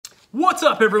What's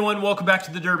up, everyone? Welcome back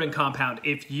to the Durbin Compound.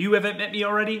 If you haven't met me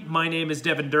already, my name is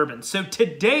Devin Durbin. So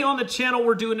today on the channel,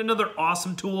 we're doing another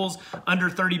awesome tools under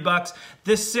 30 bucks.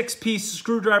 This 6-piece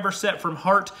screwdriver set from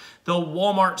HART, the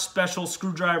Walmart special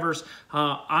screwdrivers.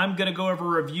 I'm gonna go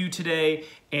over a review today,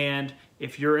 and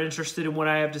if you're interested in what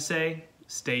I have to say,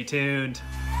 stay tuned.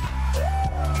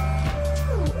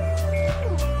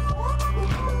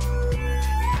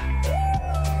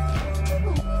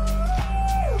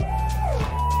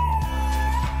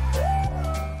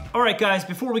 All right, guys,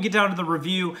 before we get down to the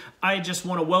review, I just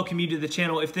want to welcome you to the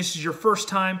channel. If this is your first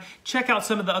time, check out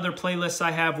some of the other playlists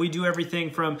I have. We do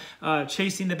everything from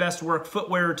chasing the best work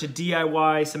footwear to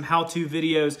DIY, some how-to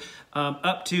videos,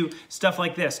 up to stuff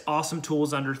like this, awesome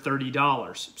tools under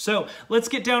 $30. So let's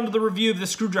get down to the review of the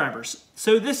screwdrivers.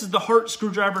 So this is the HART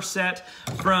screwdriver set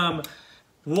from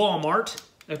Walmart.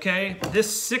 Okay,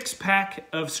 this 6-pack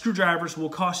of screwdrivers will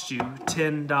cost you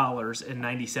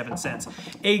 $10.97.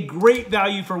 A great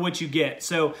value for what you get.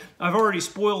 So I've already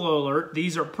spoiler alert,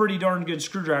 these are pretty darn good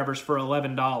screwdrivers for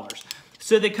 $11.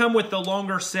 So they come with the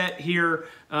longer set here.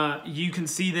 You can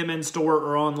see them in store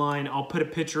or online. I'll put a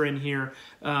picture in here.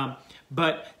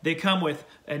 But they come with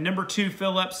a number 2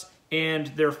 Phillips and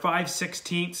their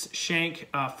 5/16 shank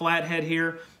flathead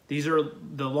here. These are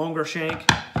the longer shank.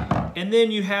 And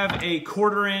then you have a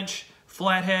 1/4 inch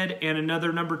flathead and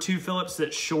another number 2 Phillips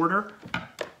that's shorter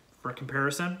for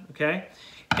comparison, okay?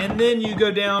 And then you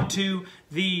go down to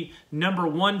the number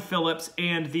 1 Phillips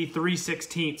and the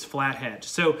 3/16 flathead.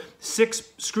 So 6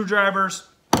 screwdrivers,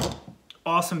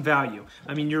 awesome value.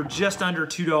 I mean, you're just under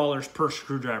 $2 per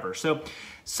screwdriver. So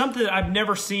something that I've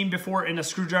never seen before in a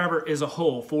screwdriver is a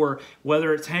hole for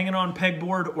whether it's hanging on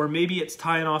pegboard or maybe it's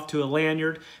tying off to a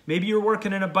lanyard. Maybe you're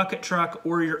working in a bucket truck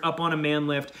or you're up on a man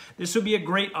lift. This would be a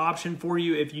great option for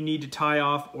you if you need to tie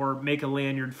off or make a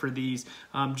lanyard for these,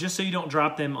 just so you don't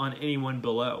drop them on anyone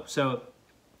below. So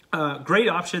great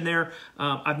option there.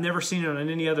 I've never seen it on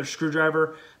any other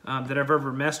screwdriver that I've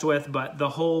ever messed with, but the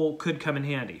hole could come in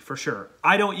handy for sure.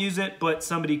 I don't use it, but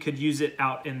somebody could use it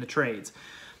out in the trades.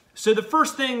 So the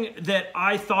first thing that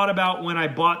I thought about when I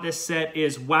bought this set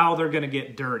is, wow, they're gonna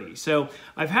get dirty. So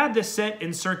I've had this set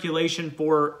in circulation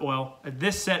for, well,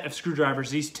 this set of screwdrivers,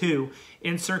 these 2,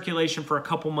 in circulation for a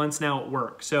couple months now at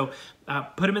work. So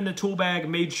put them in the tool bag,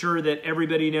 made sure that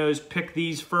everybody knows, pick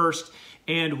these first,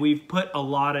 and we've put a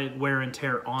lot of wear and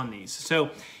tear on these.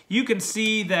 So you can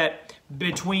see that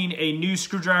between a new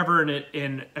screwdriver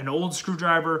and an old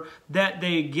screwdriver, that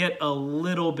they get a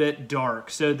little bit dark.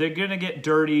 So they're gonna get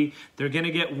dirty, they're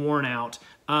gonna get worn out.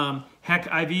 Heck,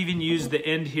 I've even used the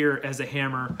end here as a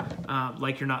hammer,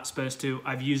 like you're not supposed to.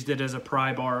 I've used it as a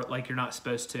pry bar, like you're not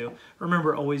supposed to.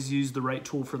 Remember, always use the right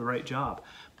tool for the right job.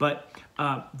 But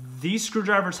these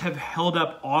screwdrivers have held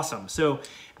up awesome. So,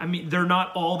 I mean, they're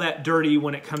not all that dirty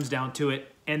when it comes down to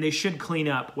it, and they should clean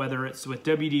up, whether it's with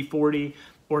WD-40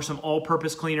 or some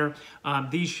all-purpose cleaner.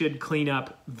 These should clean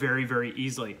up very, very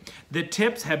easily. The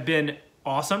tips have been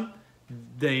awesome.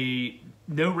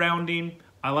 No rounding.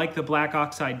 I like the black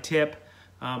oxide tip,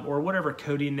 or whatever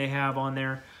coating they have on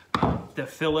there. The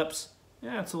Phillips,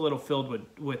 yeah, it's a little filled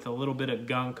with a little bit of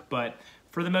gunk, but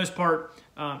for the most part,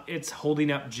 it's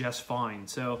holding up just fine.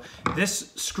 So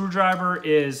this screwdriver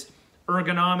is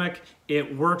ergonomic,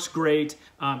 it works great,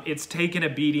 it's taken a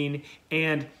beating,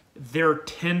 and they're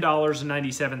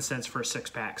 $10.97 for a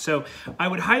 6-pack. So I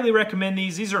would highly recommend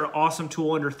these. These are an awesome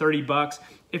tool under 30 bucks.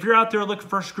 If you're out there looking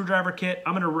for a screwdriver kit,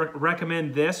 I'm gonna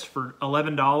recommend this for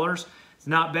 $11. It's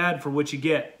not bad for what you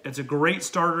get. It's a great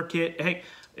starter kit. Hey,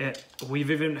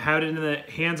 we've even had it in the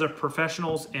hands of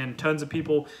professionals and tons of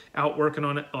people out working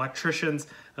on it, electricians.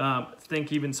 I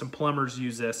think even some plumbers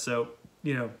use this. So,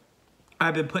 you know,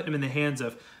 I've been putting them in the hands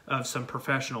of some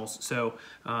professionals. So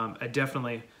I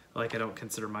definitely, like, I don't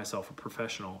consider myself a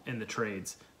professional in the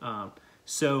trades.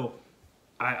 So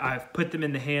I've put them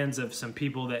in the hands of some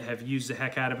people that have used the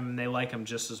heck out of them and they like them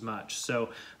just as much. So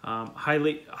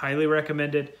highly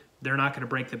recommended. They're not gonna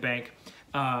break the bank.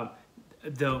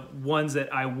 The ones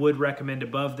that I would recommend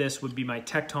above this would be my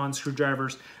Tecton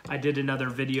screwdrivers. I did another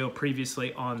video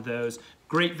previously on those.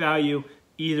 Great value,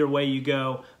 either way you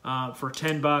go. For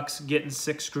 10 bucks, getting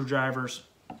 6 screwdrivers,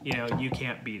 you know, you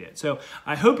can't beat it. So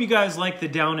I hope you guys like the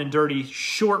down and dirty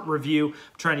short review.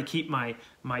 I'm trying to keep my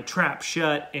trap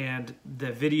shut and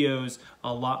the videos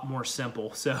a lot more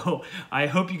simple. So I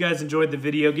hope you guys enjoyed the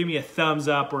video. Give me a thumbs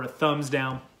up or a thumbs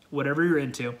down, whatever you're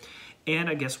into. And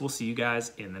I guess we'll see you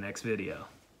guys in the next video.